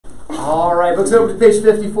All right, books over to page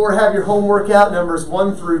 54. Have your homework out, numbers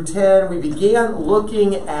 1 through 10. We began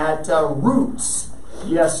looking at roots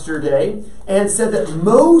yesterday and said that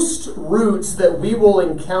most roots that we will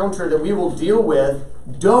encounter, that we will deal with,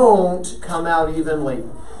 don't come out evenly.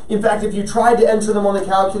 In fact, if you tried to enter them on the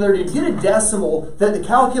calculator, you'd get a decimal that the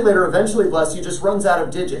calculator eventually, bless you, just runs out of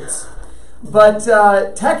digits. But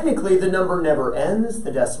technically, the number never ends,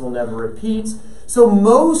 the decimal never repeats. So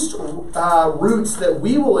most roots that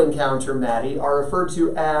we will encounter, Maddie, are referred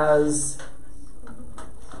to as,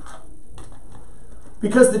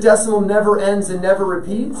 because the decimal never ends and never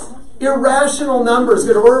repeats, irrational numbers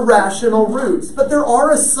or irrational roots. But there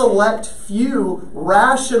are a select few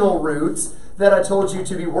rational roots that I told you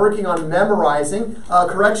to be working on memorizing.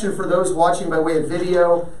 Correction for those watching by way of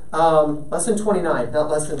video, lesson 29, not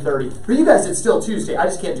lesson 30. For you guys, it's still Tuesday. I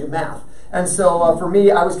just can't do math. And so for me,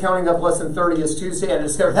 I was counting up lesson 30 as Tuesday, and I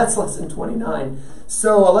discovered that's lesson 29.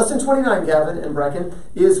 So lesson 29, Gavin and Brecken,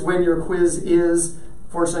 is when your quiz is.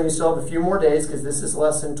 Fortunately, you still have a few more days because this is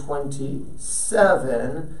lesson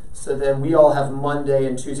 27. So then we all have Monday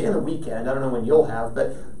and Tuesday and the weekend. I don't know when you'll have,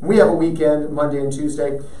 but we have a weekend, Monday and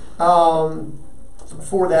Tuesday,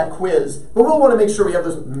 for that quiz. But we'll want to make sure we have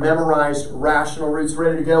those memorized rational roots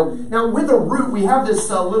ready to go. Now, with a root, we have this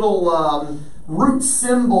little root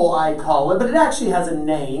symbol, I call it, but it actually has a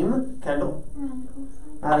name. Kendall?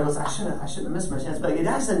 Radicals. I shouldn't have missed my chance, but it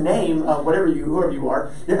has a name of whoever you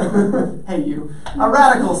are. Hey, you. A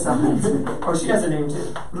radical sign. Oh, she has a name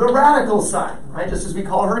too. The radical sign, right? Just as we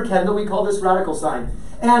call her Kendall, we call this radical sign.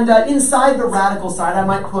 And inside the radical sign, I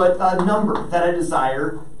might put a number that I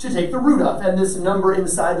desire to take the root of. And this number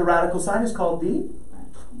inside the radical sign is called the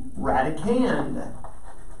radicand.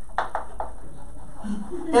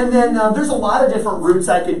 And then there's a lot of different roots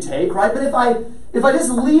I could take, right? But if I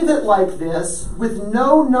just leave it like this, with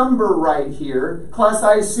no number right here, class,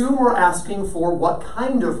 I assume we're asking for what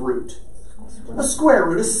kind of root? A square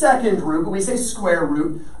root, a second root, but we say square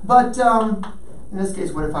root. But in this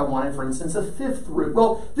case, what if I wanted, for instance, a fifth root?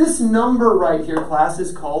 Well, this number right here, class,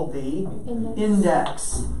 is called the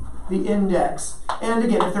index. The index. And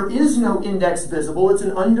again, if there is no index visible, it's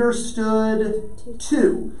an understood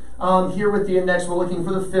 2. Here with the index, we're looking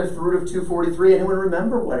for the fifth root of 243. Anyone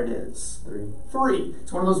remember what it is? 3.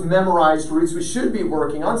 It's one of those memorized roots we should be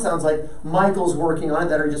working on. Sounds like Michael's working on it,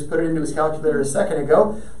 that he just put it into his calculator a second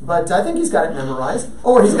ago. But I think he's got it memorized.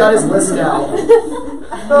 Or he's got his list out.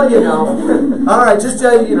 Well, you know. All right, just,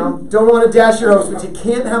 don't want to dash your hopes, but you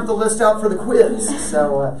can't have the list out for the quiz.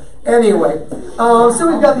 So, anyway,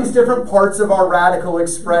 so we've got these different parts of our radical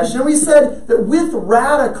expression. We said that with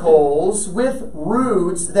radicals, with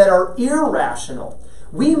roots that are irrational,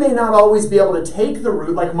 we may not always be able to take the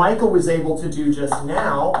root, like Michael was able to do just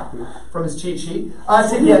now from his cheat sheet,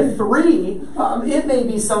 to get 3. It may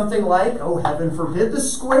be something like, oh, heaven forbid, the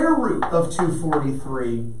square root of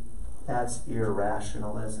 243. That's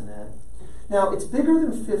irrational, isn't it? Now, it's bigger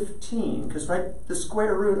than 15, because, right, the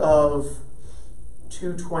square root of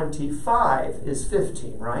 225 is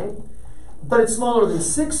 15, right? But it's smaller than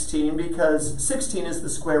 16 because 16 is the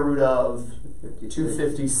square root of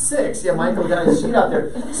 256. Yeah, Michael got his sheet out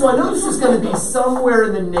there. So I know this is going to be somewhere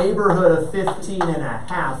in the neighborhood of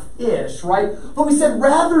 15.5-ish, right? But we said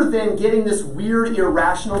rather than getting this weird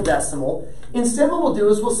irrational decimal, instead what we'll do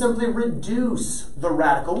is we'll simply reduce the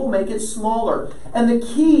radical. We'll make it smaller. And the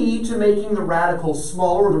key to making the radical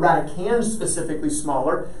smaller, or the radicand specifically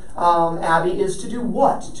smaller, Abby, is to do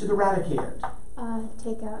what to the radicand?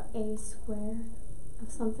 Take out a square of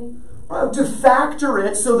something. To factor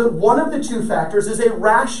it so that one of the two factors is a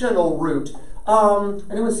rational root.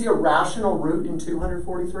 Anyone see a rational root in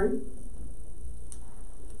 243?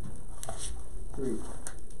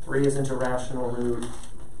 3 isn't a rational root.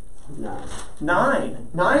 9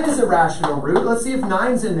 is a rational root. Let's see if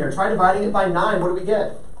 9's in there. Try dividing it by 9. What do we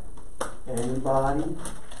get? Anybody?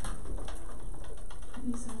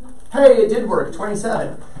 Hey, it did work,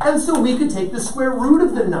 27. And so we could take the square root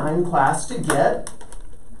of the 9, class, to get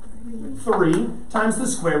 3 times the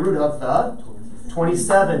square root of the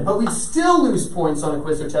 27. But we'd still lose points on a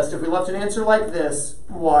quiz or test if we left an answer like this.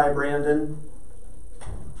 Why, Brandon?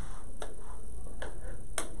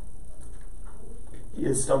 He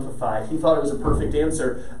is stumpified. He thought it was a perfect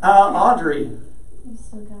answer. Audrey? You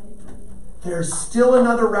still got it. There's still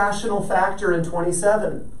another rational factor in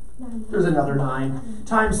 27. There's another 9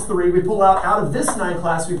 times 3. We pull out of this 9,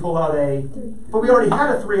 class, we pull out a 3. But we already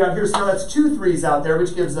had a 3 out here, so now that's 2 3s out there,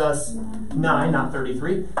 which gives us 9, not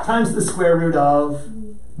 33, times the square root of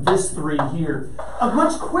this 3 here. A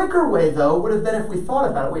much quicker way, though, would have been if we thought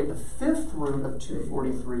about it. Wait, the fifth root of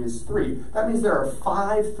 243 is 3. That means there are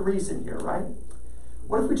 5 3s in here, right?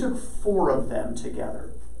 What if we took 4 of them together?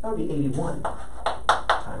 That would be 81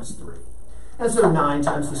 times 3. And so 9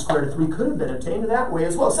 times the square root of 3 could have been obtained that way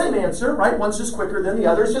as well. Same answer, right? One's just quicker than the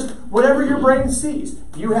other. It's just whatever your brain sees.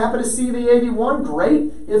 If you happen to see the 81,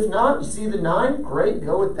 great. If not, you see the 9, great.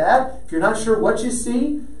 Go with that. If you're not sure what you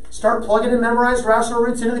see, start plugging in memorized rational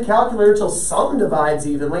roots into the calculator until some divides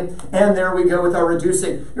evenly. And there we go with our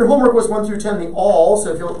reducing. Your homework was 1 through 10, the all.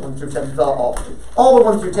 So if you 1 through 10, the all the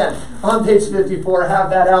 1 through 10. On page 54,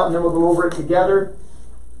 have that out, and then we'll go over it together.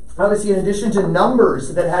 Obviously, in addition to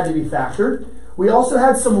numbers that had to be factored, we also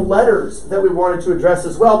had some letters that we wanted to address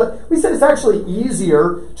as well. But we said it's actually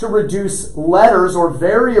easier to reduce letters or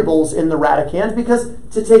variables in the radicand because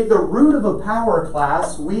to take the root of a power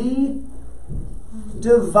class, we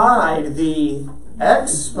divide the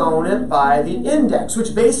exponent by the index,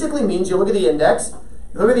 which basically means you look at the index,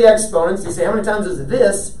 you look at the exponents, you say how many times is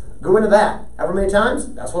this, go into that. However many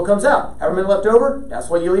times, that's what comes out. However many left over, that's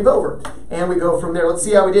what you leave over. And we go from there. Let's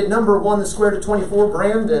see how we did. Number 1, the square root of 24,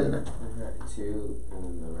 Brandon. I got 2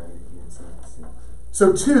 and the radicand side 6.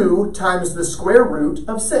 So 2 times the square root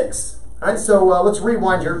of 6. All right, so let's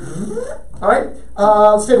rewind here. All right,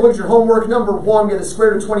 let's take a look at your homework. Number 1, get the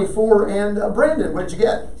square root of 24. And Brandon, what did you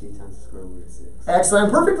get? 2 times the square root of 6.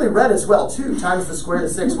 Excellent. Perfectly read as well. 2 times the square root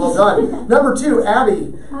of 6. Well done. Number 2,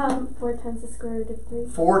 Abby. 4 times the square root of 3.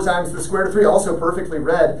 4 times the square root of 3. Also perfectly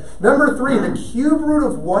read. Number 3, the cube root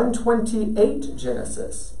of 128,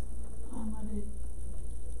 Genesis.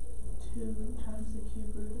 2 times the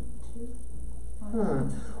cube root of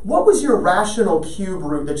 2. What was your rational cube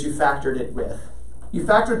root that you factored it with? You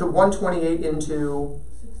factored the 128 into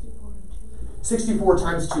 64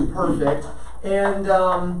 times 2. Perfect. And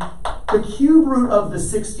the cube root of the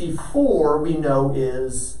 64 we know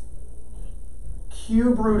is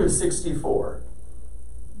cube root of 64.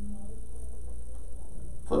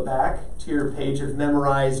 Flip back to your page of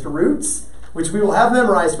memorized roots, which we will have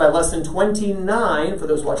memorized by lesson 29 for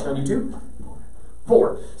those watching on YouTube.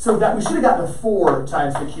 4. So that we should have gotten a 4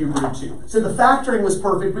 times the cube root of 2. So the factoring was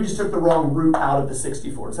perfect. We just took the wrong root out of the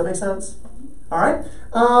 64. Does that make sense? All right.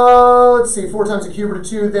 Let's see. 4 times the cube root of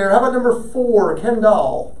 2 there. How about number 4,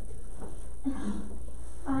 Kendall? 5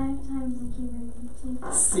 times the cube root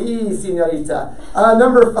of 2. Si, señorita.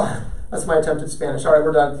 Number 5. That's my attempt at Spanish. All right,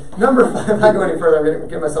 we're done. Number 5. I'm not going any further. I'm going to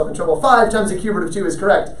get myself in trouble. 5 times the cube root of 2 is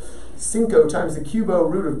correct. 5 times the cubo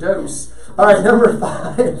root of dos. All right, number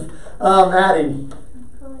 5. Maddie.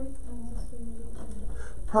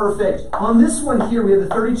 Perfect. On this one here, we have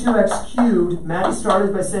the 32x cubed. Maddie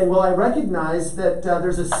started by saying, well, I recognize that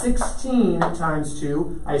there's a 16 times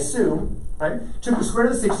 2, I assume, right? Took the square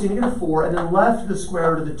root of the 16, you get a 4, and then left the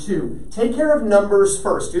square root of the 2. Take care of numbers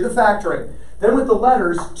first. Do the factoring. Then with the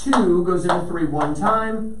letters, 2 goes into 3 one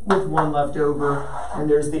time, with 1 left over, and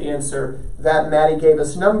there's the answer that Maddie gave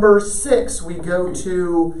us. Number 6, we go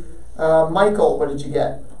to Michael. What did you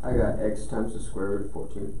get? I got x times the square root of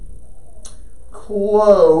 14.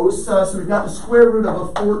 Close. So we've got the square root of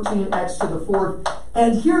a 14x to the 4th.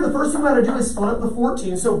 And here, the first thing we got to do is split up the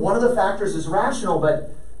 14. So one of the factors is rational, but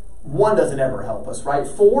 1 doesn't ever help us, right?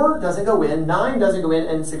 4 doesn't go in, 9 doesn't go in,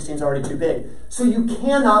 and 16 is already too big. So you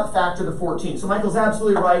cannot factor the 14. So Michael's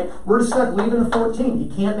absolutely right. We're just stuck leaving the 14.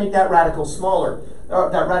 You can't make that radical smaller, or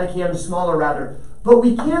that radicand smaller, rather. But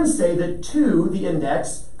we can say that 2, the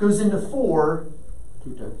index, goes into 4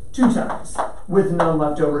 2 times, with none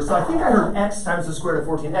left over. So I think I heard x times the square root of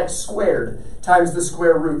 14, x squared times the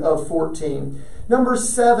square root of 14. Number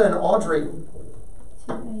 7, Audrey.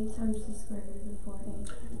 2a times the square root of 4a.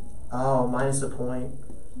 Oh, minus a point.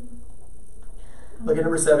 Look at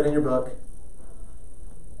number 7 in your book.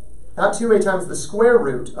 Not 2a times the square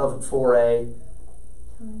root of 4a.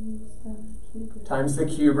 Times the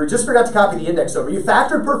cube root. Just forgot to copy the index over. You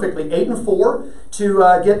factored perfectly 8 and 4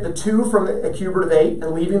 to get the 2 from the cube root of 8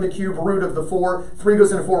 and leaving the cube root of the 4. 3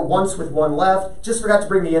 goes into 4 once with 1 left. Just forgot to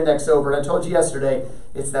bring the index over. And I told you yesterday,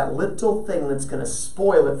 it's that little thing that's going to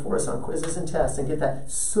spoil it for us on quizzes and tests and get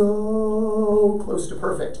that so close to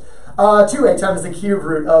perfect. 2a times the cube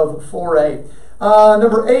root of 4a.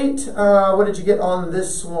 Number 8, what did you get on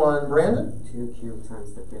this one, Brandon? 2 cubed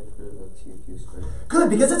times the 5th root of 2q squared. Good,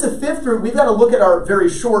 because it's a 5th root, we've got to look at our very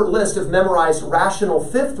short list of memorized rational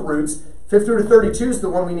 5th roots. 5th root of 32 is the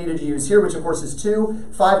one we needed to use here, which of course is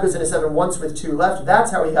 2. 5 goes into 7 once with 2 left.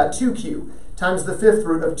 That's how we got 2q times the 5th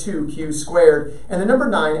root of 2q squared. And then number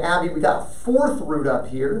 9, Abby, we got 4th root up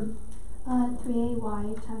here.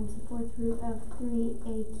 3ay times the 4th root of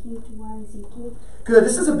 3a cubed y z cubed. Good.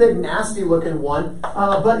 This is a big, nasty-looking one,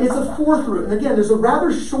 but it's a 4th root. And again, there's a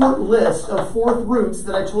rather short list of 4th roots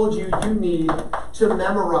that I told you you need to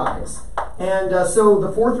memorize. And so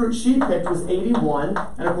the fourth root she picked was 81,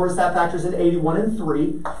 and of course that factors in 81 and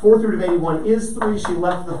 3. Fourth root of 81 is 3. She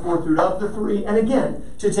left the fourth root of the 3. And again,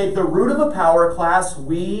 to take the root of a power, class,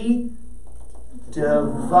 we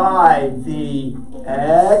divide the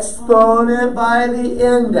exponent by the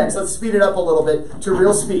index. Let's speed it up a little bit to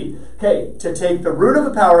real speed. Okay, to take the root of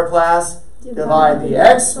a power, class, divide the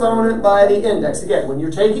exponent by the index. Again, when you're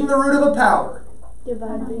taking the root of a power,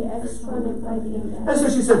 divide the exponent by the index. And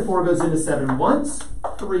so she said 4 goes into 7 once,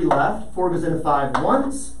 3 left. 4 goes into 5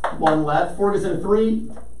 once, 1 left. 4 goes into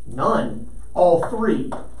 3, none. All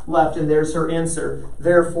 3 left, and there's her answer.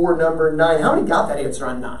 Therefore, number 9. How many got that answer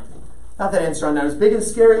on 9? Got that answer on 9. It was big and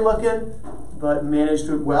scary looking, but managed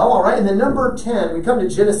it well. All right, and then number 10, we come to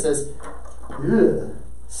Genesis. Ugh,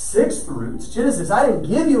 6th roots. Genesis, I didn't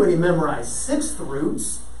give you any memorized 6th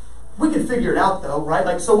roots. We can figure it out though, right?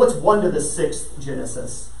 Like, so what's 1 to the 6th,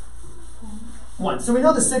 Genesis? 1. So we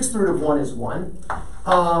know the 6th root of 1 is 1.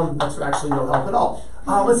 That's actually no help at all.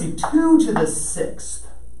 Let's see, 2 to the 6th.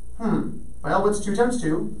 Well, what's 2 times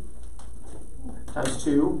 2? Times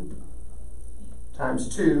 2. Times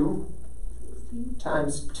 2.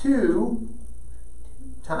 Times 2.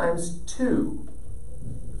 Times 2.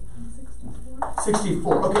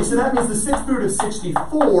 64. Okay, so that means the 6th root of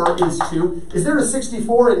 64 is 2. Is there a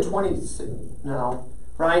 64 in 20? No,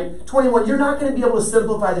 right? 21. You're not going to be able to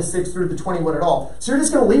simplify the 6th root of the 21 at all. So you're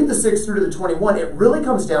just going to leave the 6th root of the 21. It really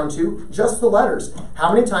comes down to just the letters.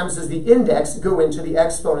 How many times does the index go into the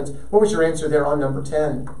exponents? What was your answer there on number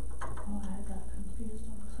 10?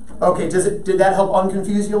 Okay, did that help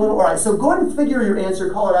unconfuse you a little? All right, so go ahead and figure your answer.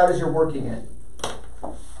 Call it out as you're working it.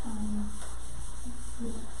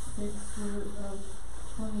 6th root of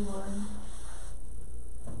 21.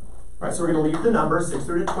 All right, so we're going to leave the number, 6th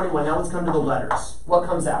root of 21. Now let's come to the letters. What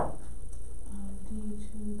comes out? D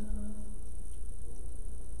to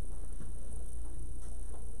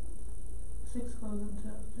the 6 goes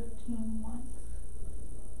into 15 once.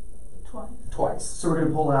 Twice. So we're going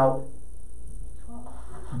to pull out 12.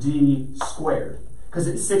 D squared.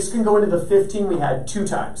 Because 6 can go into the 15 we had 2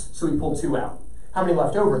 times, so we pulled 2 out. How many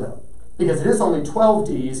left over though? Because it is only 12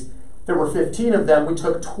 D's. There were 15 of them. We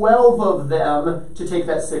took 12 of them to take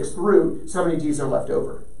that 6th root. So how many D's are left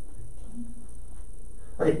over?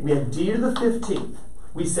 Okay, we had D to the 15th.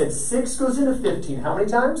 We said 6 goes into 15. How many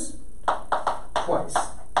times? Twice.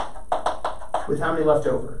 With how many left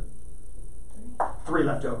over? 3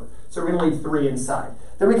 left over. So we're going to leave 3 inside.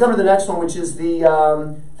 Then we come to the next one, which is the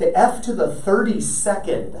F to the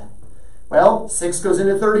 32nd. Well, 6 goes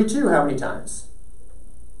into 32. How many times?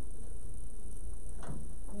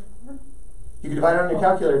 You could divide it on your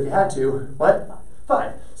calculator if you had to. What?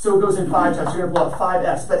 5. So it goes in 5 times. You're going to pull out 5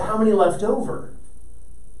 F's. But how many left over?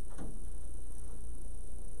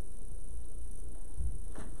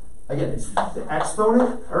 Again, it's the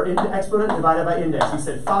exponent, or exponent divided by index. You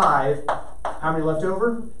said 5. How many left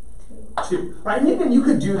over? 2. Right? And even you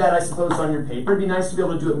could do that, I suppose, on your paper. It'd be nice to be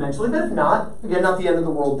able to do it mentally. But if not, again, not the end of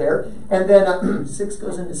the world there. And then 6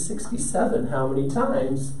 goes into 67. How many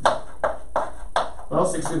times? Well,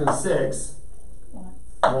 6 goes into 6.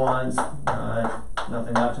 Ones,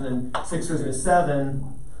 nothing left, and then 6 goes into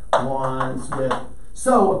 7, ones with.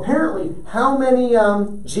 So apparently, how many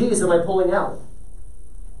G's am I pulling out?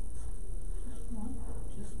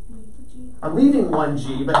 Just leave the G. I'm leaving 1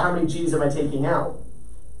 G, but how many G's am I taking out?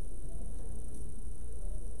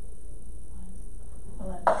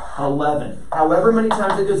 11. However many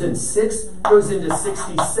times it goes in. 6 goes into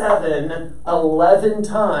 67, 11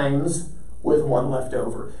 times with 1 left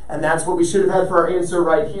over. And that's what we should have had for our answer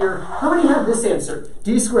right here. How many have this answer?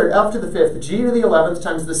 D squared F to the 5th, G to the 11th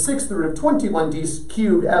times the 6th root of 21 D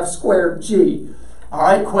cubed F squared G. All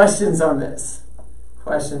right, questions on this?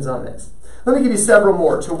 Questions on this? Let me give you several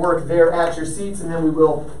more to work there at your seats, and then we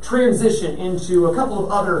will transition into a couple of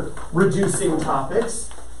other reducing topics.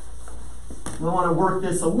 We want to work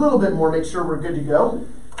this a little bit more, make sure we're good to go.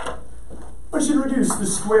 We should reduce the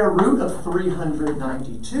square root of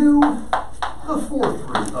 392, the 4th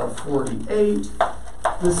root of 48,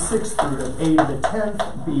 the 6th root of 8 to the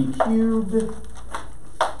 10th, B cubed,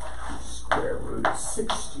 square root of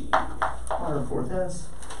 60, 1/4 S.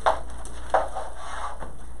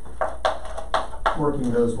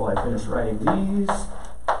 Working those while I finish writing these.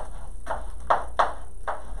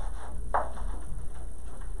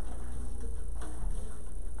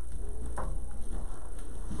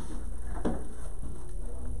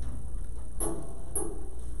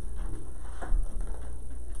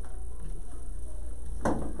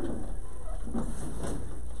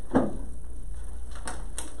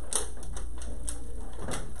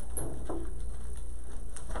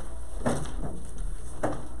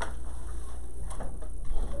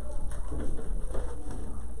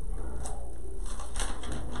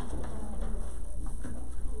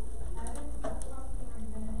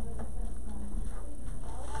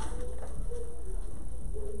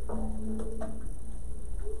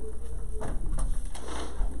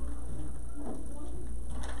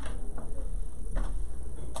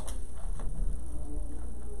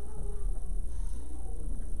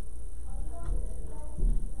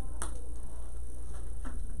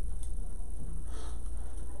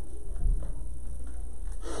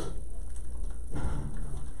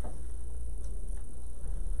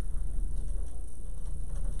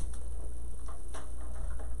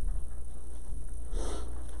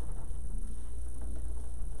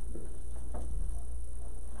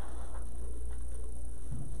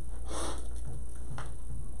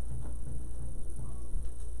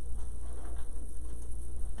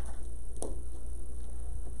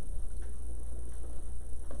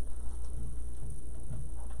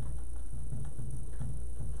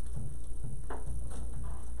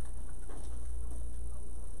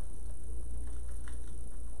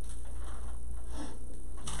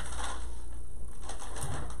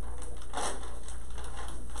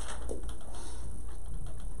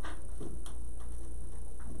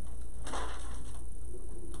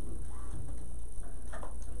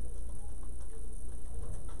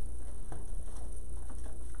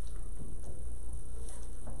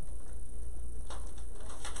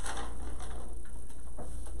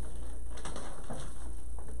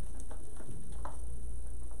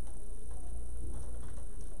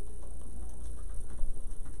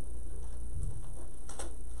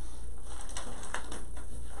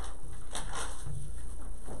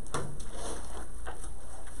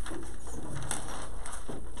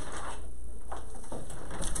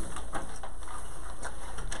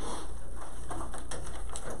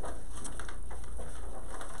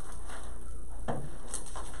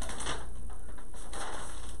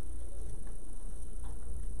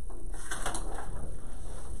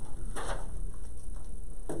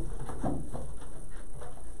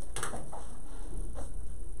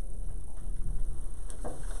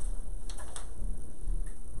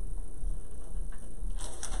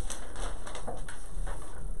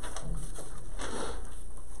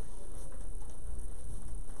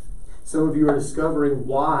 Some of you are discovering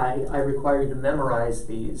why I require you to memorize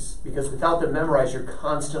these, because without them memorized, you're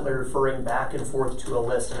constantly referring back and forth to a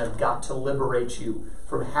list, and I've got to liberate you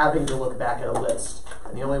from having to look back at a list.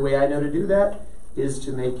 And the only way I know to do that is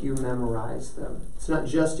to make you memorize them. It's not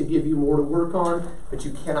just to give you more to work on, but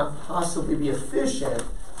you cannot possibly be efficient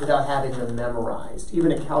without having them memorized.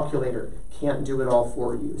 Even a calculator can't do it all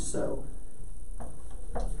for you, so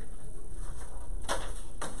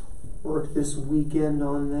work this weekend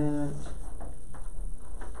on that.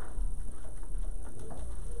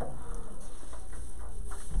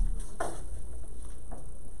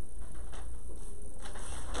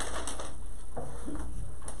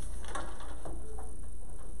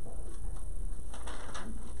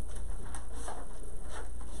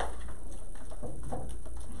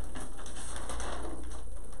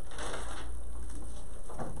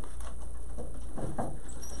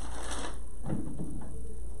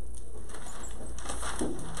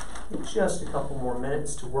 Just a couple more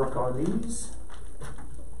minutes to work on these.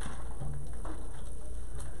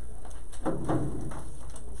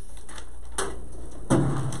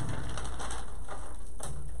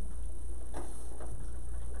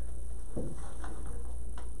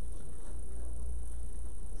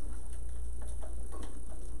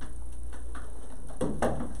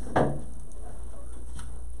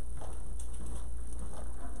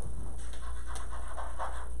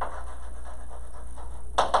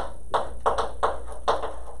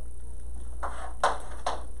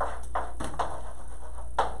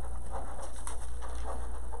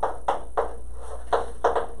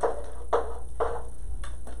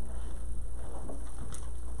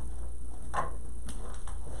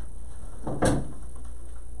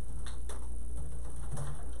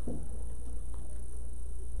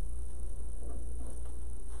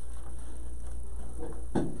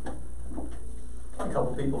 A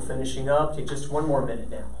couple people finishing up. Take just one more minute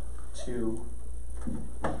now to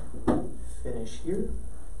finish here.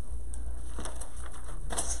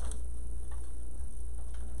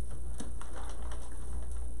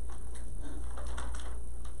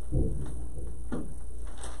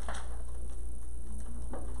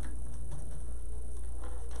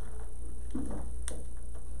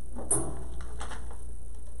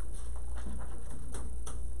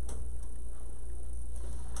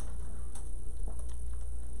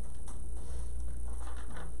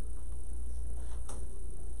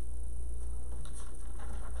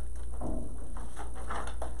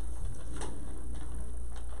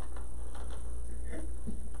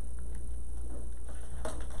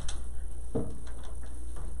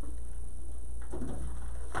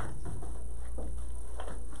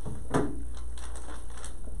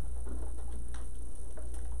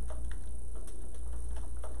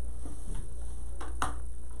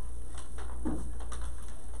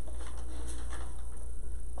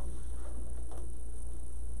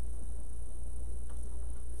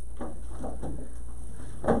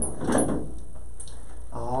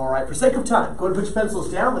 For sake of time, go ahead and put your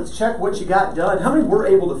pencils down. Let's check what you got done. How many were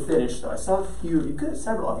able to finish, though? I saw a few of you. Good,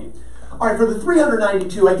 several of you. All right, for the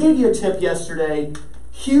 392, I gave you a tip yesterday.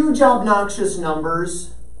 Huge, obnoxious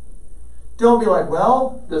numbers. Don't be like,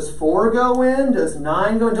 well, does 4 go in? Does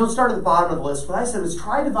 9 go in? Don't start at the bottom of the list. What I said was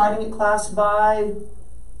try dividing it, class, by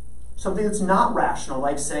something that's not rational,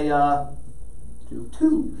 like, say,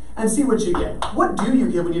 2, and see what you get. What do you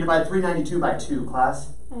get when you divide 392 by 2,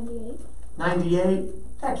 class? 98. 98?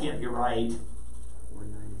 That can't be right.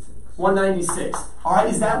 196. 196. All right,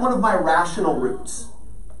 is that one of my rational roots?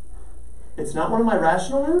 It's not one of my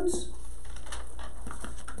rational roots?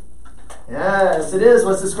 Yes, it is.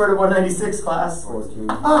 What's the square root of 196, class?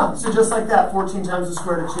 14. Ah, so just like that, 14 times the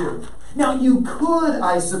square root of 2. Now, you could,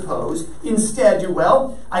 I suppose, instead do,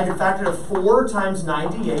 well, I could factor to 4 times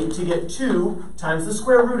 98 to get 2 times the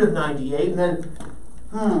square root of 98, and then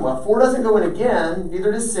well, 4 doesn't go in again,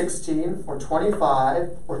 neither does 16, or 25,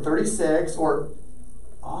 or 36, or,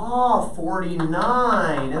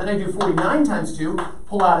 49. And then I do 49 times 2,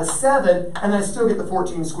 pull out a 7, and then I still get the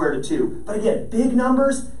 14 square root of 2. But again, big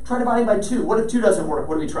numbers, try dividing by 2. What if 2 doesn't work?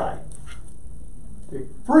 What do we try? 3.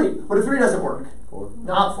 What if 3 doesn't work? 4.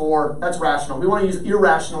 Not 4. That's rational. We want to use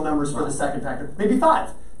irrational numbers for the second factor. Maybe 5,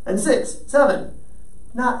 and 6, 7.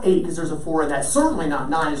 Not 8, because there's a 4 in that. Certainly not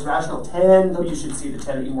 9 is rational. 10, though you should see the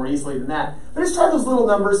 10 even more easily than that. But just try those little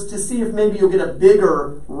numbers to see if maybe you'll get a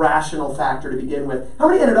bigger rational factor to begin with. How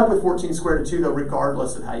many ended up with 14 squared root of 2, though,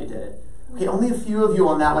 regardless of how you did it? Okay, only a few of you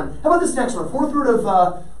on that one. How about this next one? 4th root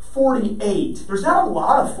of 48. There's not a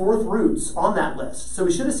lot of 4th roots on that list. So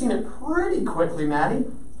we should have seen it pretty quickly, Maddie.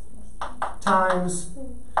 Times.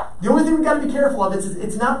 The only thing we've got to be careful of is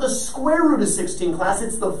it's not the square root of 16, class.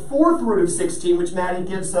 It's the 4th root of 16, which Maddie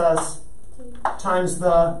gives us times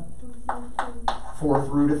the 4th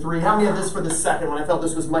root of 3. How many of this for the second one? I felt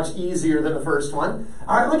this was much easier than the first one.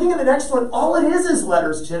 All right, looking at the next one, all it is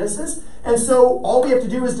letters, Genesis. And so all we have to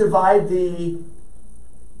do is divide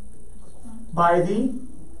by the.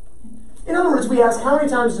 In other words, we ask how many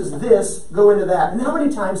times does this go into that? And how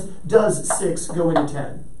many times does 6 go into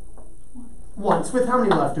 10? Once. With how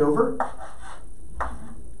many left over?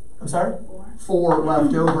 I'm sorry? 4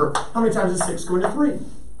 left over. How many times does 6 go into 3?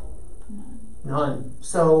 None.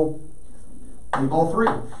 So leave all 3.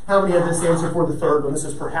 How many of this answer for the third one? This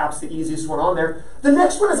is perhaps the easiest one on there. The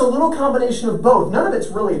next one is a little combination of both. None of it's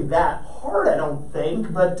really that hard, I don't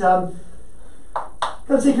think. But got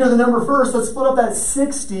to take care of the number first. Let's split up that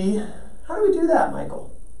 60. How do we do that,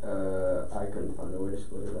 Michael? I couldn't find a way to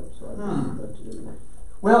split it up, so I just left it in there.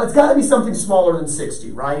 Well, it's got to be something smaller than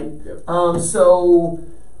 60, right? Yep. So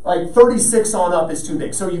like 36 on up is too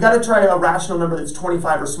big. So you got to try a rational number that's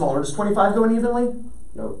 25 or smaller. Does 25 go in evenly?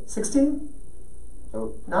 Nope. 16?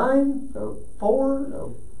 Nope. 9? Nope. 4?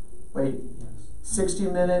 Nope. Wait,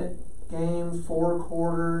 60-minute game, 4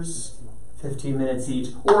 quarters, 15 minutes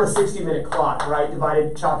each. Or a 60-minute clock, right?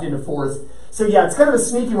 Divided, chopped into fourths. So yeah, it's kind of a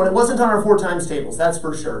sneaky one. It wasn't on our 4 times tables, that's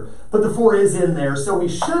for sure. But the 4 is in there, so we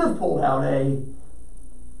should have pulled out a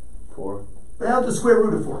 4. Well, the square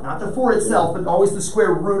root of 4. Not the 4 itself, but always the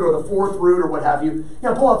square root or the 4th root or what have you.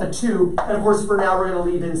 Yeah, pull out the 2. And of course, for now, we're going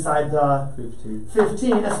to leave inside the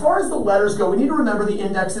 15. As far as the letters go, we need to remember the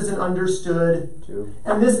index is an understood 2.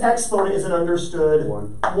 And this exponent is an understood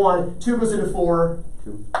 1. 2 goes into 4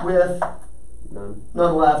 2. With None.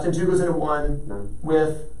 None left. And 2 goes into 1 None.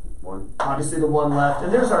 With 1. Obviously the 1 left.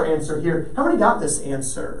 And there's our answer here. How many got this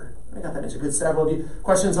answer? I got that answer. Good. Several of you.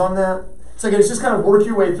 Questions on that? So again, it's just kind of work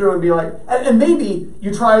your way through and be like, and maybe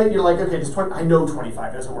you try it, you're like, okay, just 20, I know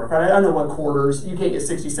 25 doesn't work, right? I know what quarters, you can't get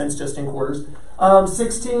 60 cents just in quarters.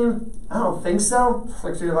 16, I don't think so.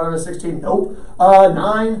 60 divided by 16, nope.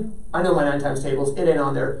 9, I know my 9 times tables, it ain't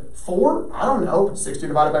on there. 4, I don't know, 60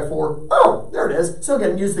 divided by 4, oh, there it is. So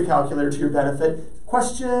again, use the calculator to your benefit.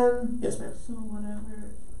 Question? Yes, ma'am. So whatever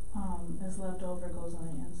is left over goes on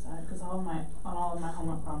the inside, because on all of my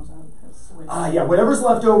homework problems I have switched. Yeah, whatever's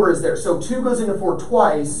left over is there. So 2 goes into 4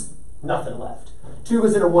 twice, nothing left. 2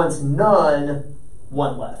 goes into once, none,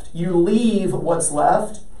 1 left. You leave what's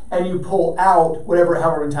left, and you pull out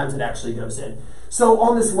however many times it actually goes in. So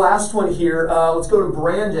on this last one here, let's go to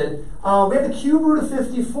Brandon. We have the cube root of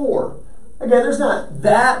 54. Again, there's not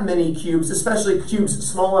that many cubes, especially cubes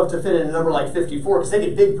small enough to fit in a number like 54, because they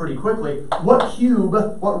get big pretty quickly.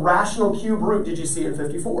 What rational cube root did you see in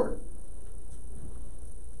 54?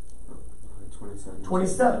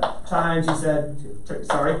 27 times, you said,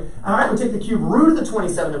 sorry. All right, we'll take the cube root of the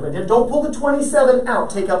 27 that we did. Don't pull the 27 out.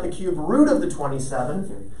 Take out the cube root of the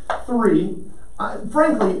 27. 3.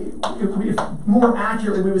 Frankly, if more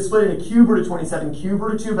accurately, we would split in a cube root of 27, cube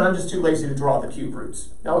root of 2, but I'm just too lazy to draw the cube roots.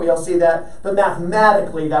 No, y'all see that? But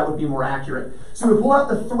mathematically, that would be more accurate. So we pull out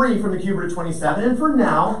the 3 from the cube root of 27, and for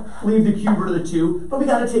now, leave the cube root of the 2, but we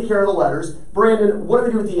got to take care of the letters. Brandon, what do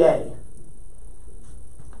we do with the A?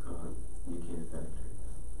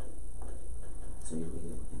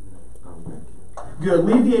 Good.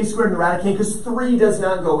 Leave the A squared in the radicand because 3 does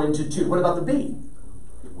not go into 2. What about the B?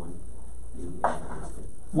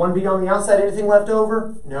 1B on the outside. Anything left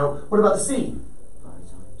over? No. What about the C?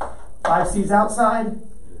 5 C's outside?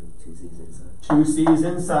 2 C's inside. 2 C's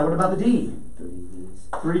inside. What about the D?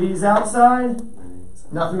 3 D's outside?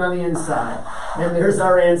 Nothing on the inside. And there's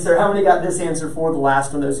our answer. How many got this answer for the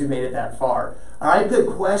last one, those who made it that far? All right, good.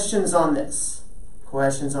 Questions on this?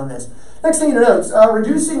 Questions on this? Next thing in your notes,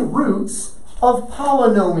 reducing roots of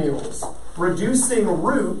polynomials. Reducing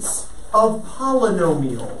roots of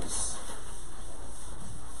polynomials.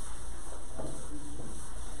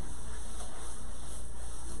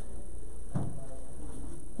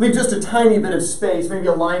 Leave just a tiny bit of space, maybe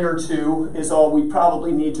a line or 2 is all we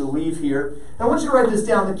probably need to leave here. I want you to write this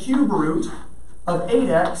down, the cube root of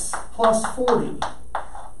 8x plus 40.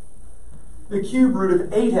 The cube root of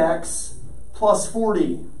 8x plus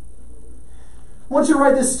 40. I want you to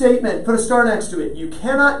write this statement, put a star next to it. You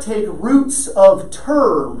cannot take roots of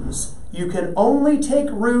terms. You can only take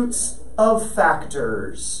roots of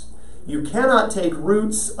factors. You cannot take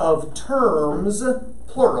roots of terms,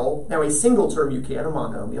 plural. Now a single term you can, a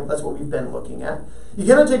monomial. That's what we've been looking at. You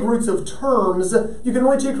cannot take roots of terms. You can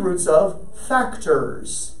only take roots of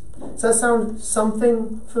factors. Does that sound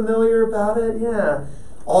something familiar about it? Yeah.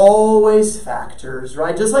 Always factors,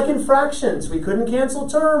 right? Just like in fractions, we couldn't cancel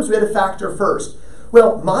terms, we had to factor first.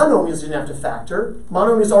 Well, monomials didn't have to factor.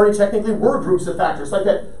 Monomials already technically were groups of factors, like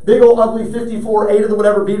that big old ugly 54, a to the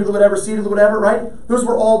whatever, b to the whatever, c to the whatever, right? Those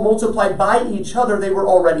were all multiplied by each other. They were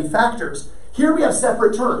already factors. Here we have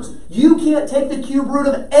separate terms. You can't take the cube root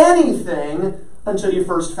of anything until you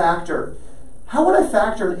first factor. How would I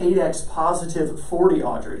factor an 8x positive 40,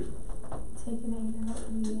 Audrey? Take an 8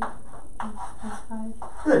 and we x plus 5.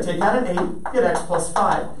 Good. Take out an 8, get x plus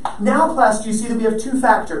 5. Now, class, do you see that we have two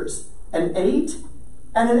factors? An 8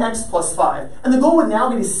 and an x plus 5. And the goal would now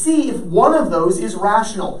be to see if one of those is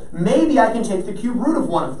rational. Maybe I can take the cube root of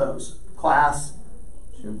one of those. Class,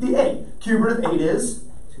 the 8. Cube root of 8 is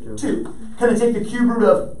 2. Can I take the cube root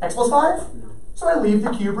of x plus 5? No. So I leave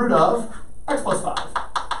the cube root of x plus 5.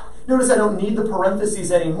 Notice I don't need the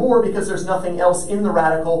parentheses anymore because there's nothing else in the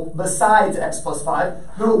radical besides x plus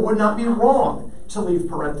 5, though it would not be wrong to leave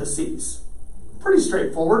parentheses. Pretty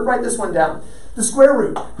straightforward. Write this one down. The square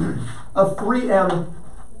root of 3m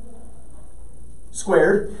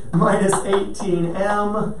squared minus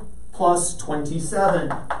 18m plus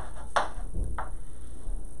 27.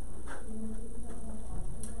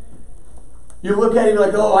 You look at it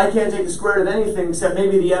like, oh, I can't take the square root of anything except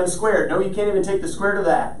maybe the m squared. No, you can't even take the square root of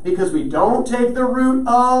that because we don't take the root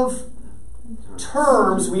of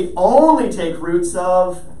terms. We only take roots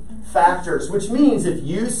of factors, which means if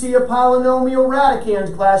you see a polynomial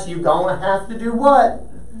radicand, class, you're going to have to do what?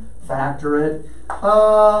 Factor it.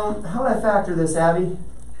 How would I factor this, Abby?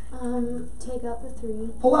 Take out the 3.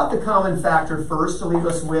 Pull out the common factor first to leave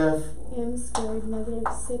us with M squared negative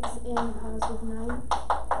 6m positive 9.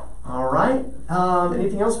 all right.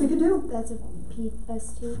 Anything else we could do? That's a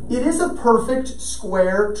PS2. It is a perfect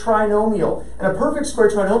square trinomial. And a perfect square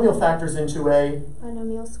trinomial factors into a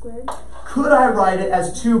Binomial squared. Could I write it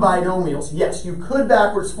as two binomials? Yes, you could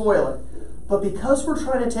backwards FOIL it. But because we're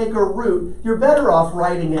trying to take a root, you're better off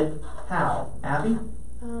writing it how? Abby?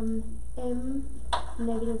 M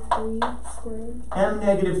negative 3 squared. M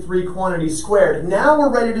negative 3 quantity squared. Now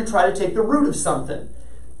we're ready to try to take the root of something.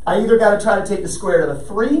 I either got to try to take the square root of a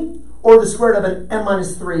 3 or the square root of an m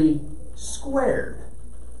minus 3 squared.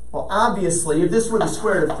 Well, obviously, if this were the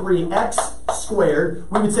square root of 3x squared,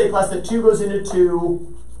 we would say, class, that 2 goes into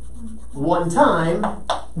 2 one time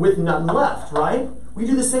with none left, right? We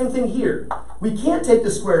do the same thing here. We can't take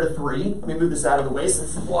the square root of 3. Let me move this out of the way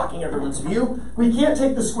since it's blocking everyone's view. We can't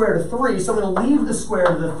take the square root of 3, so I'm going to leave the square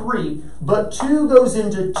root of the 3. But 2 goes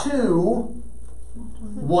into 2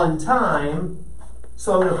 one time,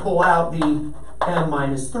 so I'm going to pull out the m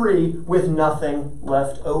minus 3 with nothing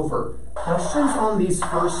left over. Questions on these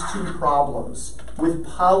first two problems with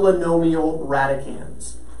polynomial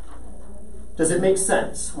radicands? Does it make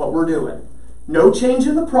sense what we're doing? No change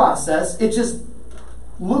in the process. It just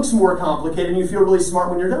looks more complicated and you feel really smart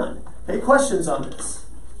when you're done. Okay, questions on this?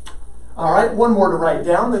 All right, one more to write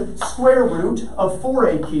down. The square root of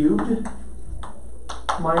 4a cubed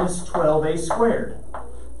minus 12a squared.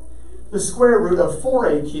 The square root of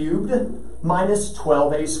 4a cubed minus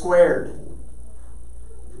 12a squared.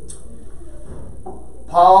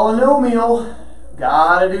 Polynomial.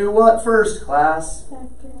 Gotta do what first, class?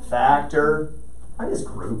 Factor. I guess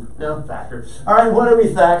group. No, factor. All right, what do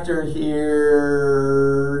we factor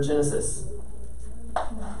here? Genesis.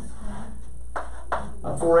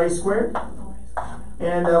 4a squared.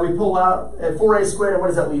 And we pull out 4a squared, and what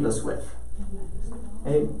does that leave us with?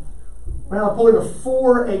 8. Well, pulling a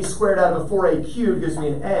 4a squared out of a 4a cubed gives me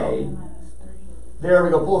an a. There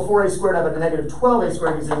we go. Pull a 4a squared out of a negative 12a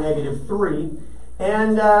squared gives a negative 3.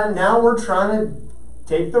 And now we're trying to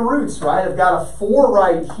take the roots, right? I've got a 4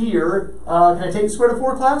 right here. Can I take the square root of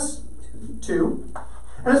 4, class? 2.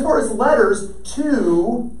 And as far as letters,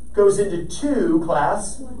 2 goes into 2,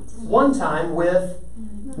 class, one time with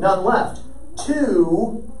none left.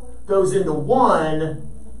 2 goes into 1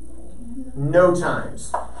 no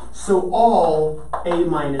times. So all a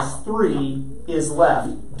minus 3 is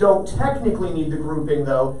left. Don't technically need the grouping,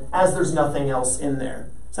 though, as there's nothing else in there.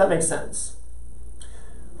 Does that make sense?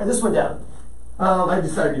 Write this one down. I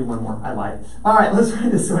decided to do one more. I lied. All right, let's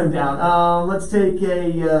write this one down. Let's take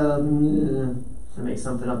a, to make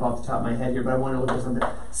something up off the top of my head here, but I want to look at something.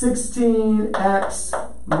 16x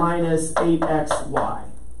minus 8xy.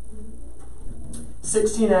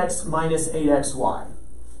 16x minus 8xy.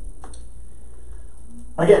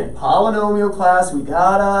 Again, polynomial, class, we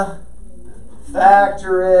gotta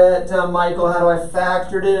factor it. Michael, how do I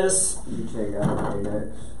factor this? You take out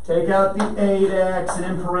 8x. Take out the 8x, and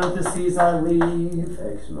in parentheses I leave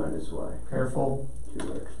X minus y. Careful.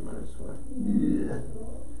 2x minus y.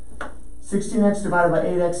 Yeah. 16x divided by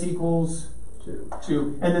 8x equals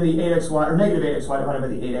 2. And then the 8xy, or negative 8xy divided by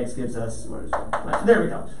the 8x gives us, what is it? Right, there we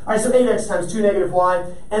go. All right, so 8x times 2 negative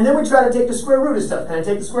y. And then we try to take the square root of stuff. Can I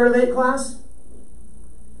take the square root of 8, class?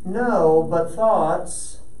 No, but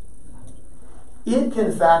thoughts? It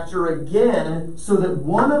can factor again so that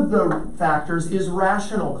one of the factors is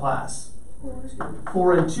rational, class.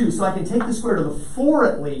 4 and 2. So I can take the square root of the 4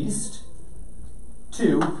 at least,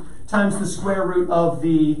 2, times the square root of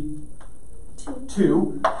the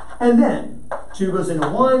 2, and then 2 goes into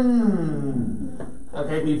 1,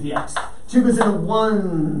 okay, leave the x. 2 goes into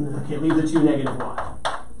 1, okay, leave the 2 negative y.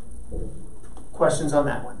 Questions on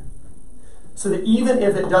that one? So that even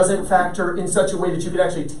if it doesn't factor in such a way that you could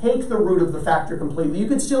actually take the root of the factor completely, you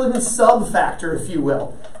could still even sub-factor, if you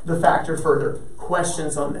will, the factor further.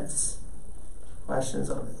 Questions on this? Questions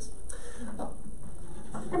on this?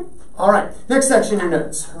 All right, next section in your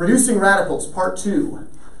notes. Reducing radicals, part 2.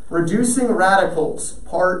 Reducing radicals,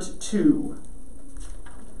 part 2.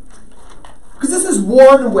 Because this is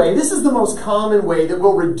one way, this is the most common way that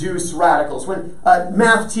we'll reduce radicals. When a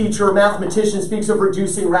math teacher or mathematician speaks of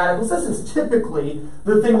reducing radicals, this is typically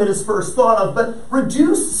the thing that is first thought of. But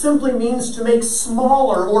reduce simply means to make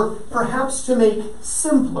smaller or perhaps to make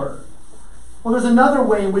simpler. Well, there's another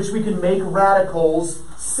way in which we can make radicals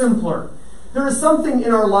simpler. There is something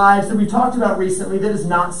in our lives that we talked about recently that is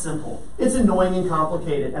not simple. It's annoying and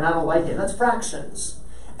complicated, and I don't like it. That's fractions.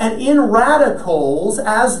 And in radicals,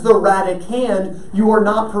 as the radicand, you are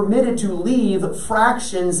not permitted to leave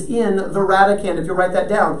fractions in the radicand. If you write that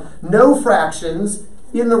down, no fractions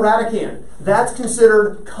in the radicand. That's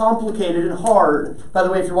considered complicated and hard. By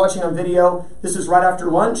the way, if you're watching on video, this is right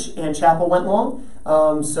after lunch, and chapel went long.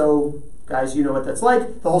 So guys, you know what that's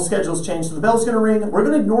like. The whole schedule's changed, so the bell's going to ring. We're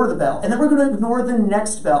going to ignore the bell, and then we're going to ignore the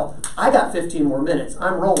next bell. I got 15 more minutes.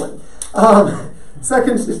 I'm rolling.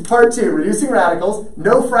 Second is part 2, reducing radicals.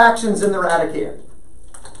 No fractions in the radicand.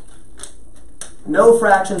 No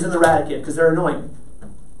fractions in the radicand, because they're annoying.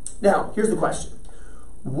 Now, here's the question.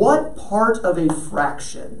 What part of a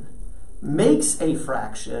fraction makes a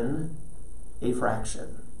fraction a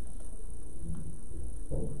fraction?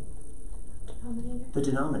 The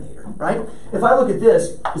denominator, right? If I look at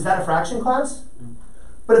this, is that a fraction, class?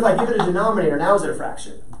 But if I give it a denominator, now is it a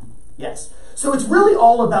fraction? Yes. So it's really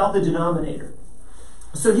all about the denominator.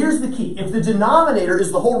 So here's the key. If the denominator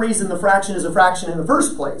is the whole reason the fraction is a fraction in the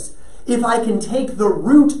first place, if I can take the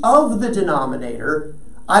root of the denominator,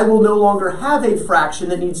 I will no longer have a fraction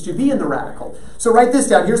that needs to be in the radical. So write this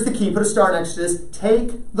down. Here's the key. Put a star next to this.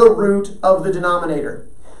 Take the root of the denominator.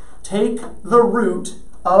 Take the root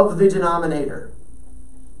of the denominator.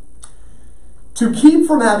 To keep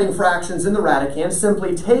from having fractions in the radicand,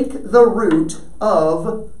 simply take the root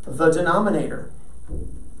of the denominator.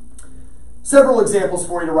 Several examples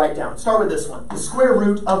for you to write down. Start with this one. The square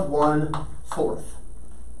root of 1/4.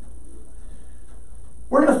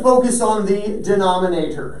 We're going to focus on the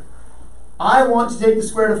denominator. I want to take the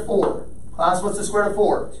square root of 4. Class, what's the square root of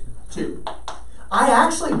 4? 2. I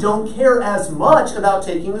actually don't care as much about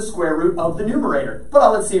taking the square root of the numerator.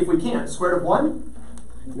 But let's see if we can. Square root of 1?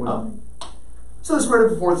 1. So the square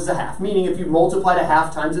root of a 4th is a half, meaning if you multiplied a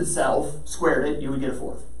half times itself, squared it, you would get a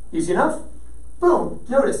 4th. Easy enough? Boom.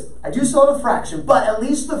 Notice, I do still have a fraction, but at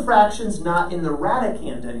least the fraction's not in the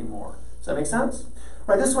radicand anymore. Does that make sense?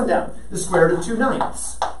 Write this one down. The square root of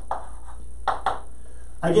 2/9.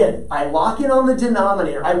 Again, I lock in on the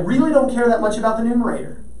denominator. I really don't care that much about the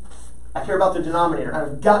numerator. I care about the denominator.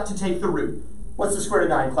 I've got to take the root. What's the square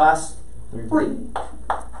root of 9, class? 3.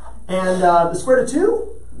 And the square root of 2?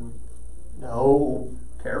 No.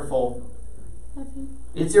 Careful.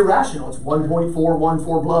 It's irrational. It's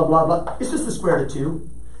 1.414 blah, blah, blah. It's just the square root of 2.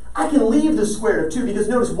 I can leave the square root of 2 because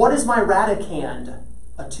notice, what is my radicand?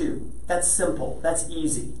 A 2. That's simple. That's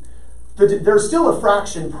easy. There's still a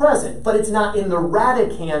fraction present, but it's not in the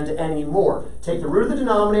radicand anymore. Take the root of the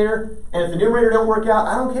denominator, and if the numerator don't work out,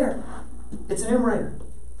 I don't care. It's a numerator.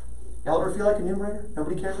 Y'all ever feel like a numerator?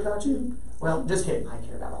 Nobody cares about you? Well, just kidding. I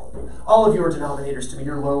care about all of you. All of you are denominators to me.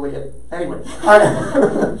 You're lowly. Anyway. All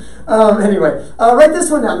right. Anyway, write this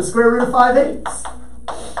one down. The square root of 5/8.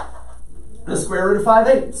 The square root of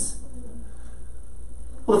 5/8.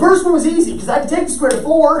 Well, the first one was easy because I can take the square root of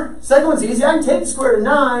 4. Second one's easy. I can take the square root of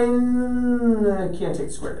 9. I can't take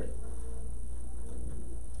the square root of 8.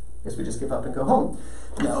 Guess we just give up and go home.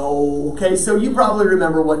 No. Okay, so you probably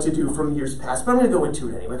remember what to do from years past, but I'm going to go into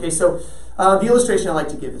it anyway. Okay, so the illustration I like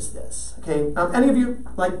to give is this. Okay, any of you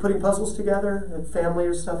like putting puzzles together, like family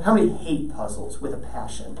or stuff? How many hate puzzles with a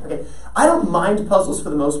passion? Okay, I don't mind puzzles for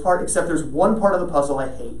the most part, except there's one part of the puzzle I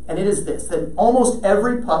hate, and it is this: that almost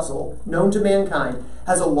every puzzle known to mankind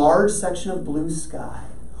has a large section of blue sky.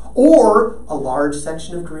 or a large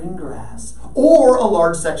section of green grass, or a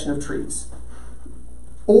large section of trees,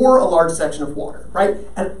 or a large section of water, right?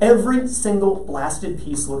 And every single blasted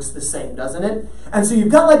piece looks the same, doesn't it? And so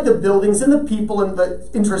you've got like the buildings and the people and the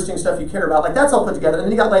interesting stuff you care about, like that's all put together, and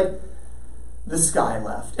then you got like the sky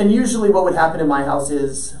left. And usually what would happen in my house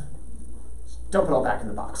is, don't put it all back in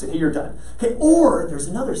the box. Okay, you're done. Okay, or there's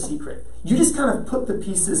another secret. You just kind of put the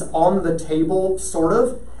pieces on the table, sort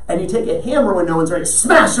of, and you take a hammer when no one's ready,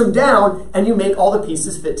 smash them down, and you make all the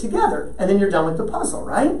pieces fit together. And then you're done with the puzzle,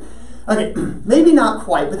 right? Okay, maybe not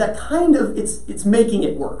quite, but that kind of, it's making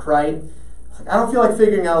it work, right? Like, I don't feel like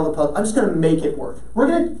figuring out all the puzzle. I'm just going to make it work. We're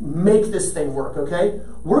going to make this thing work, okay?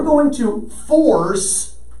 We're going to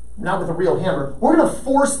force, not with a real hammer, we're going to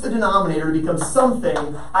force the denominator to become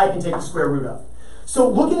something I can take the square root of. So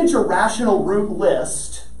looking at your rational root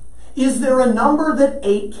list, is there a number that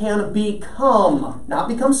 8 can become? Not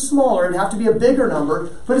become smaller, it'd have to be a bigger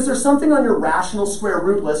number, but is there something on your rational square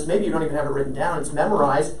root list, maybe you don't even have it written down, it's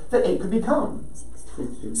memorized, that 8 could become?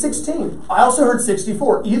 16. I also heard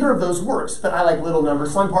 64. Either of those works, but I like little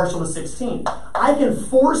numbers, so I'm partial to 16. I can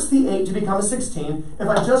force the 8 to become a 16 if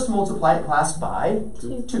I just multiply it, class, by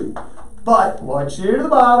 2. But what's here to the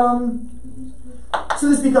bottom? So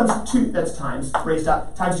this becomes 2, that's times, raised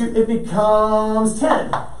up, times 2, it becomes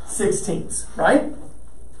 10 sixteenths, right?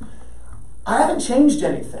 I haven't changed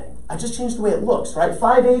anything. I just changed the way it looks, right?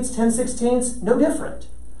 5 eighths, 10 sixteenths, no different.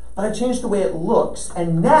 But I changed the way it looks,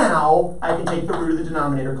 and now I can take the root of the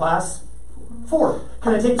denominator, class. 4.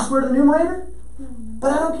 Can I take the square root of the numerator?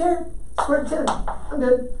 But I don't care. Square root of 10. I'm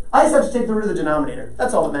good. I just have to take the root of the denominator.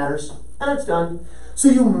 That's all that matters. And it's done. So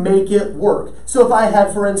you make it work. So if I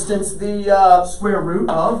had, for instance, the square root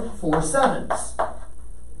of 4 sevenths,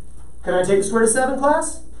 can I take the square root of 7,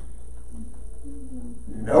 class?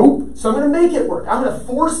 Nope. So I'm going to make it work. I'm going to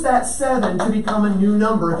force that 7 to become a new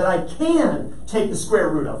number that I can take the square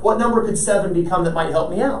root of. What number could 7 become that might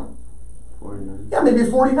help me out? 49. Yeah, maybe a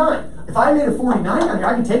 49. If I made a 49 down here,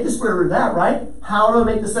 I can take the square root of that, right? How do I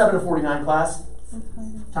make the 7 a 49, class?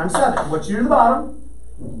 Times 7. What's here to the bottom?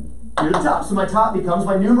 Here to the top. So my top becomes,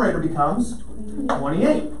 my numerator becomes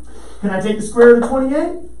 28. Can I take the square root of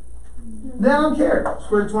 28? Then I don't care.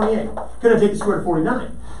 Square root of 28. Can I take the square root of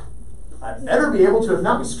 49? I better be able to. If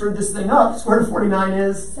not, we screwed this thing up. Square root of 49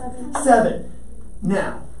 is 7.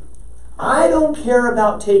 Now, I don't care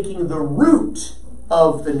about taking the root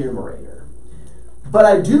of the numerator, but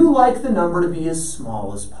I do like the number to be as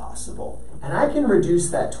small as possible. And I can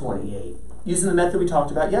reduce that 28 using the method we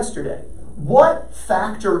talked about yesterday. What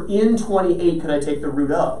factor in 28 could I take the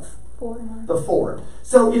root of? 4. The 4.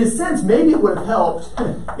 So in a sense, maybe it would have helped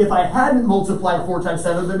if I hadn't multiplied 4 times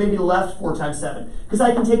 7, but maybe left 4 times 7. Because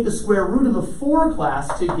I can take the square root of the 4,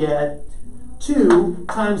 class, to get 2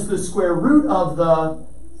 times the square root of the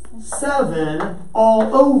 7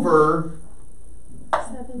 all over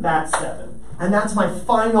 7. that 7. And that's my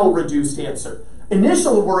final reduced answer.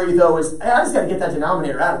 Initial worry, though, is I just got to get that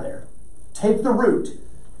denominator out of there. Take the root.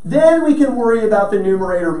 Then we can worry about the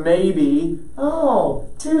numerator maybe. Oh,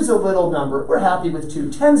 2's a little number. We're happy with 2.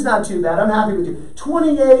 10's not too bad. I'm happy with 2.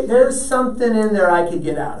 28, there's something in there I could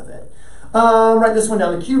get out of it. Write this one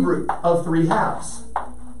down, the cube root of 3 halves.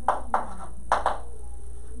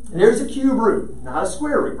 And there's a cube root, not a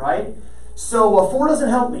square root, right? So 4 doesn't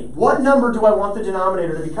help me. What number do I want the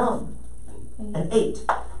denominator to become? An 8.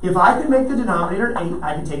 If I could make the denominator an 8,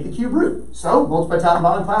 I can take the cube root. So multiply top and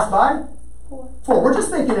bottom, class, by 4. We're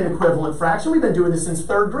just thinking an equivalent fraction. We've been doing this since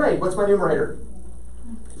 3rd grade. What's my numerator?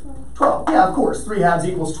 12. Yeah, of course. 3 halves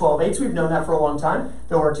equals 12 eighths. We've known that for a long time.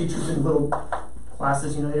 Though our teachers in little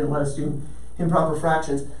classes, they didn't let us do improper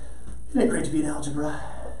fractions. Isn't it great to be in algebra?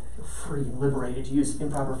 Feel free and liberated to use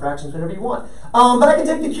improper fractions whenever you want. But I can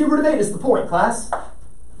take the cube root of 8 is the point, class.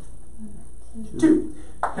 2.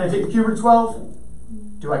 Can I take the cube root of 12?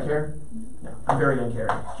 Do I care? No, I'm very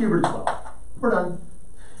uncaring. Cube root of 12. We're done.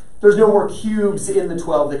 There's no more cubes in the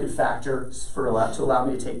 12 that could factor to allow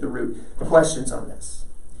me to take the root. Questions on this?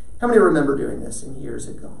 How many remember doing this in years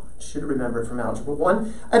ago? Should remember it from Algebra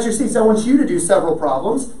 1. At your seats, I want you to do several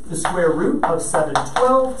problems. The square root of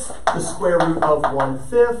 7/12, the square root of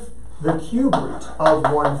 1/5, the cube root of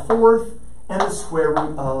 1/4, and the square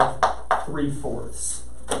root of 3/4.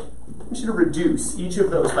 I want you to reduce each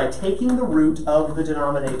of those by taking the root of the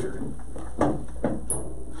denominator.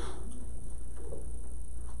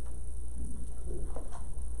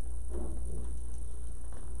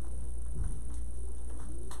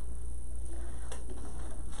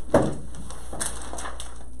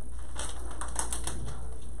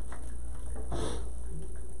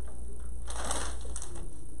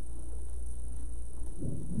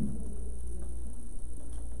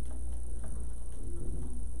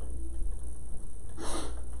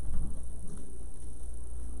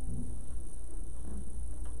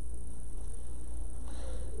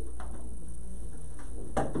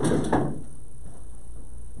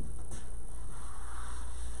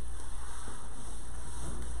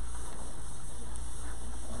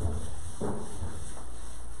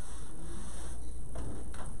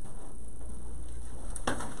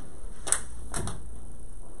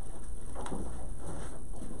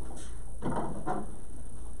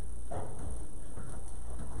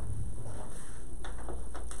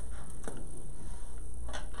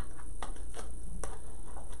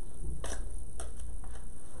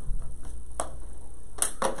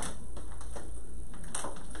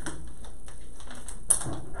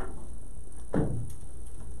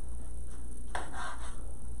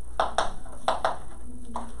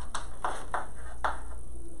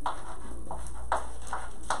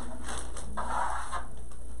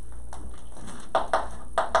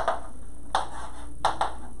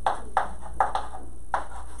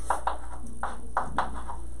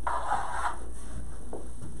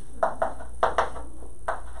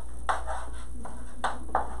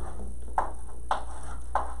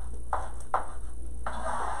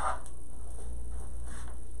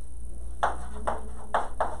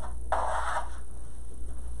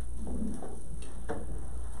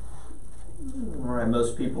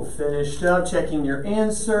 Most people finished up checking your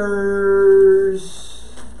answers.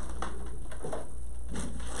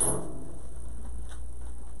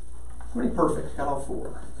 Pretty perfect. Got all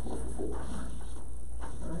 4. 4 for 4.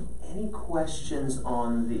 All right. Any questions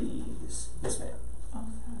on these? Yes, ma'am.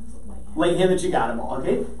 Late hand that you got them all.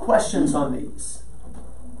 Okay. Questions on these?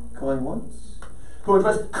 Going once. Going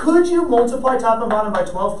twice. Could you multiply top and bottom by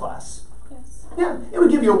 12, class? Yeah, it would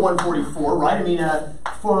give you a 144, right? I mean, let's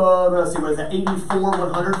see, what is that? 84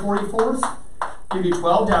 144s? Give you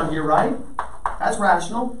 12 down here, right? That's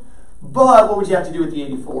rational. But what would you have to do with the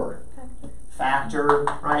 84? Factor,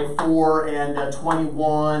 right? 4 and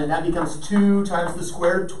 21, and that becomes 2 times the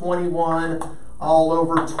square root of 21 all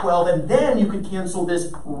over 12. And then you could cancel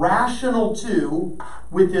this rational 2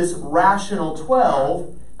 with this rational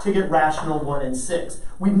 12 to get rational 1 and 6.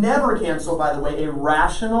 We never cancel, by the way, a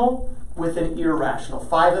rational with an irrational.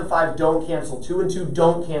 5 and 5 don't cancel. 2 and 2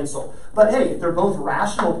 don't cancel. But hey, if they're both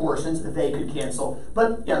rational portions, they could cancel.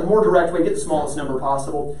 But yeah, the more direct way, get the smallest number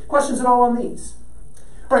possible. Questions at all on these?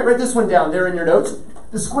 All right, write this one down there in your notes.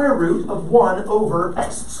 The square root of 1 over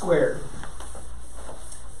x squared.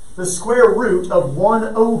 The square root of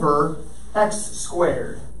 1 over x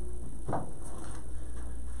squared.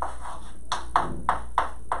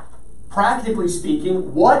 Practically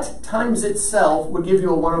speaking, what times itself would give you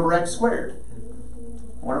a 1 over x squared?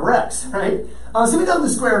 1 over x, right? So we know the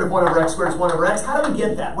square root of 1 over x squared is 1 over x. How do we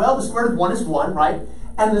get that? Well, the square root of 1 is 1, right?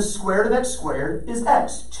 And the square root of x squared is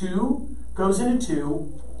x. 2 goes into 2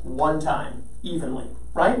 one time, evenly,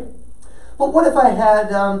 right? But what if I had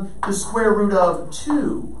the square root of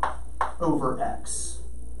 2 over x?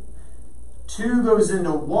 2 goes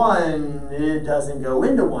into 1, it doesn't go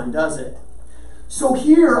into 1, does it? So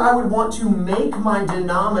here I would want to make my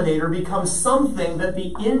denominator become something that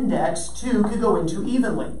the index 2 could go into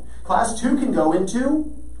evenly. Class 2 can go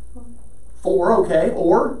into 4, okay,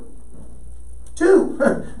 or 2,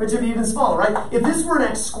 which would be even smaller, right? If this were an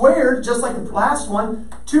x squared, just like the last one,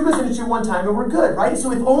 2 goes into 2 one time and we're good, right?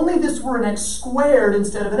 So if only this were an x squared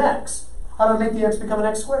instead of an x, how do I make the x become an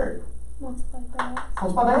x squared? Multiply by x.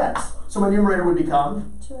 Multiply by x. So my numerator would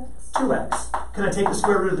become 2x. 2x. Can I take the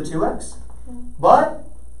square root of the 2x? But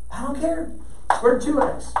I don't care. Square root of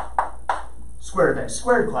 2x. Square root of x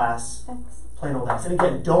squared, class. X. Plain old x. And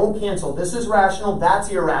again, don't cancel. This is rational, that's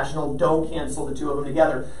irrational. Don't cancel the two of them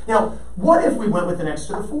together. Now, what if we went with an x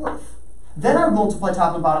to the 4th? Then I would multiply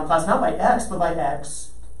top and bottom, class, not by x, but by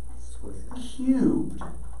x cubed.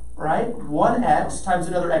 Right? 1x times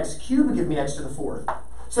another x cubed would give me x to the 4th.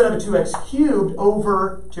 So I'd have a 2x cubed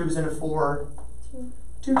over 2 goes into 4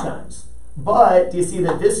 2 times. But do you see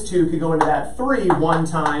that this 2 could go into that 3 one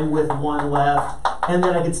time with 1 left, and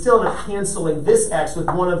then I could still end up canceling this x with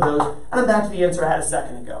one of those, and I'm back to the answer I had a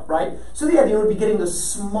second ago, right? So the idea would be getting the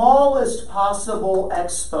smallest possible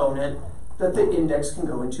exponent that the index can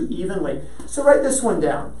go into evenly. So write this one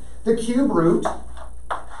down. The cube root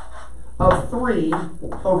of 3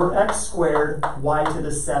 over x squared y to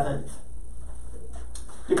the 7th.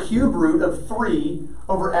 The cube root of 3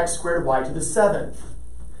 over x squared y to the 7th.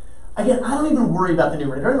 Again, I don't even worry about the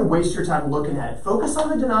numerator. Don't even waste your time looking at it. Focus on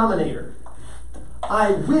the denominator.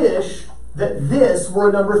 I wish that this were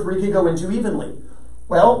a number 3 could go into evenly.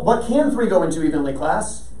 Well, what can 3 go into evenly,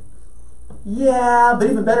 class? Yeah, but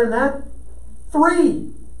even better than that,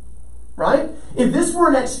 3. Right? If this were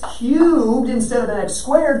an x cubed instead of an x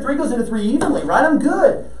squared, 3 goes into 3 evenly, right? I'm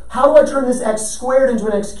good. How do I turn this x squared into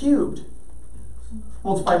an x cubed?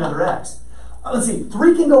 Multiply another x. Let's see,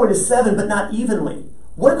 3 can go into 7, but not evenly.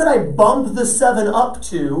 What could I bump the 7 up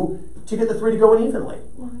to get the 3 to go in evenly?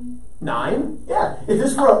 9? Yeah. If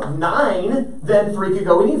this were a 9, then 3 could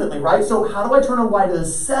go in evenly, right? So how do I turn a y to the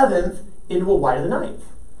 7th into a y to the 9th?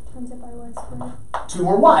 Times it by y squared. 2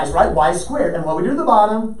 more y's, right? Y squared. And what we do to the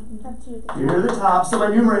bottom, Have to do do to the top. So my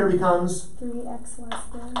numerator becomes, 3xy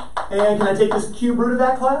squared. and can I take this cube root of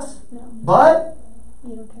that, class? No, But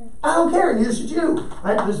you don't care. I don't care, neither should you.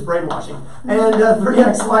 Right? This is brainwashing. And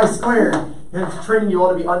 3xy squared. It's training you all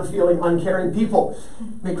to be unfeeling, uncaring people.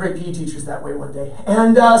 Make great PE teachers that way one day.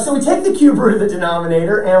 And so we take the cube root of the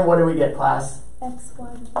denominator, and what do we get, class? xy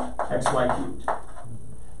cubed. Xy cubed.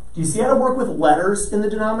 Do you see how to work with letters in the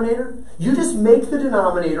denominator? You just make the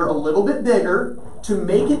denominator a little bit bigger to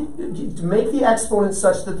make the exponent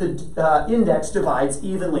such that the index divides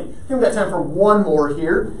evenly. I think we've got time for one more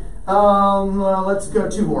here. Let's go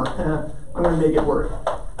 2 more. I'm going to make it work.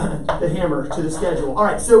 The hammer to the schedule. All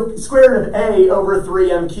right, so square root of a over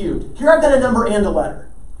 3m cubed. Here I've got a number and a letter.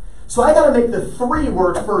 So I got to make the 3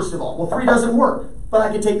 work first of all. Well, 3 doesn't work, but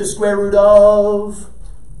I can take the square root of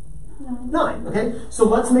 9. Okay, so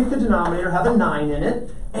let's make the denominator have a 9 in it.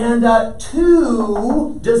 And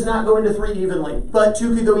 2 does not go into 3 evenly, but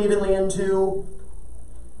 2 could go evenly into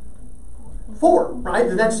 4, right?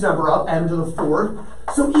 The next number up, m to the 4th.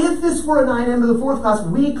 So if this were a 9m to the 4th class,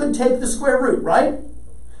 we could take the square root, right?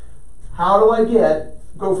 How do I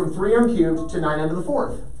go from 3m cubed to 9m to the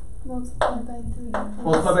 4th? Multiplied by 3m.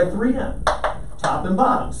 Multiplied by 3m, top and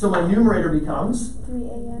bottom. So my numerator becomes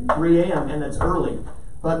 3am. 3am, and that's early.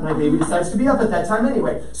 But my baby decides to be up at that time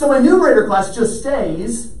anyway. So my numerator class just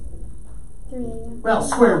stays, 3am. well,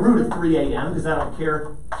 square root of 3am, because I don't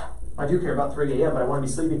care. I do care about 3 a.m., but I want to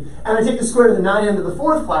be sleeping. And I take the square root of the 9m to the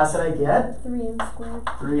 4th class, and I get 3m squared.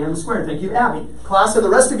 3m squared. Thank you, Abby. Class, are the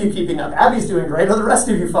rest of you keeping up? Abby's doing great. Are the rest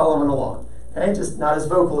of you following along? Okay, just not as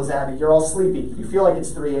vocal as Abby. You're all sleepy. You feel like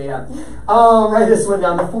it's 3 a.m. Write this one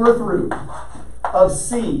down. The 4th root of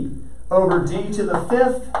c over d to the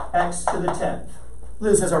 5th, x to the 10th.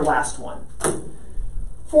 This is our last one.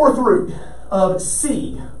 4th root of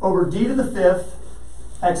c over d to the 5th,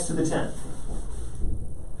 x to the 10th.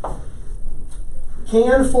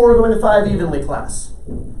 Can 4 go into 5 evenly, class?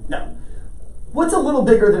 No. What's a little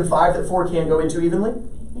bigger than 5 that 4 can go into evenly?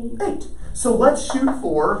 8. So let's shoot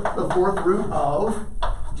for the 4th root of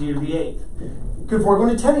d to the 8th. Could 4 go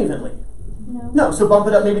into 10 evenly? No. No, so bump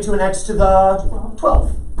it up maybe to an x to the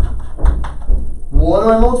 12th. What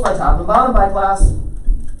do I multiply top and bottom by, class?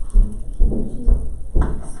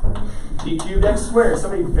 D cubed x squared.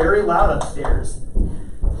 Somebody very loud upstairs.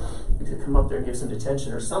 We could come up there and give some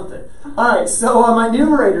detention or something. All right, so my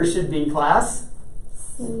numerator should be, class,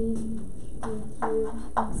 CD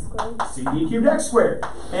cd cubed cubed x squared. x squared.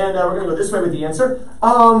 And we're going to go this way with the answer.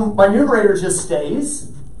 My numerator just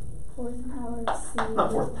stays. 4th power of c.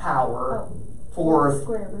 Not 4th power. Oh. 4th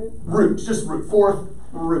Square root. root. Just root. 4th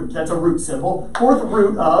root. That's a root symbol. 4th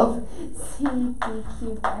root of CD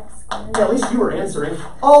cubed x squared. yeah, at least you were answering.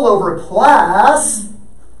 All over class.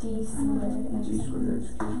 D squared x squared.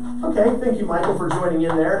 Okay, thank you, Michael, for joining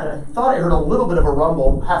in there. And I thought I heard a little bit of a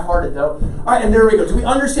rumble, half-hearted though. All right, and there we go. Do we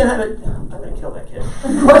understand how to... I'm going to kill that kid.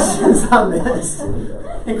 Questions on this?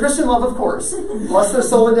 In Christian love, of course. Bless their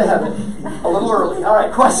soul into heaven. A little early. All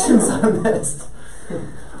right, questions on this?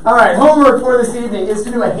 All right, homework for this evening is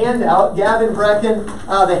to do a handout. Gavin Brecken,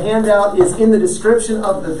 the handout is in the description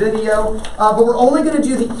of the video. But we're only going to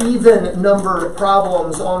do the even-numbered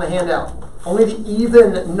problems on the handout. Only the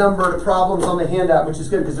even-numbered problems on the handout, which is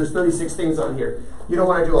good because there's 36 things on here. You don't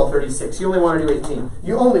want to do all 36. You only want to do 18.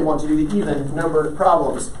 You only want to do the even-numbered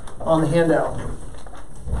problems on the handout.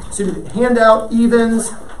 So do the handout,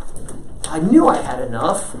 evens. I knew I had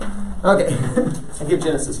enough. Okay, I give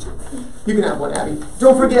Genesis 2. You can have one, Abby.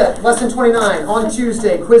 Don't forget, lesson 29 on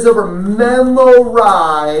Tuesday, quiz over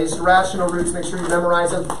memorized rational roots. Make sure you memorize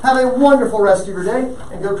them. Have a wonderful rest of your day,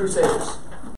 and go Crusaders.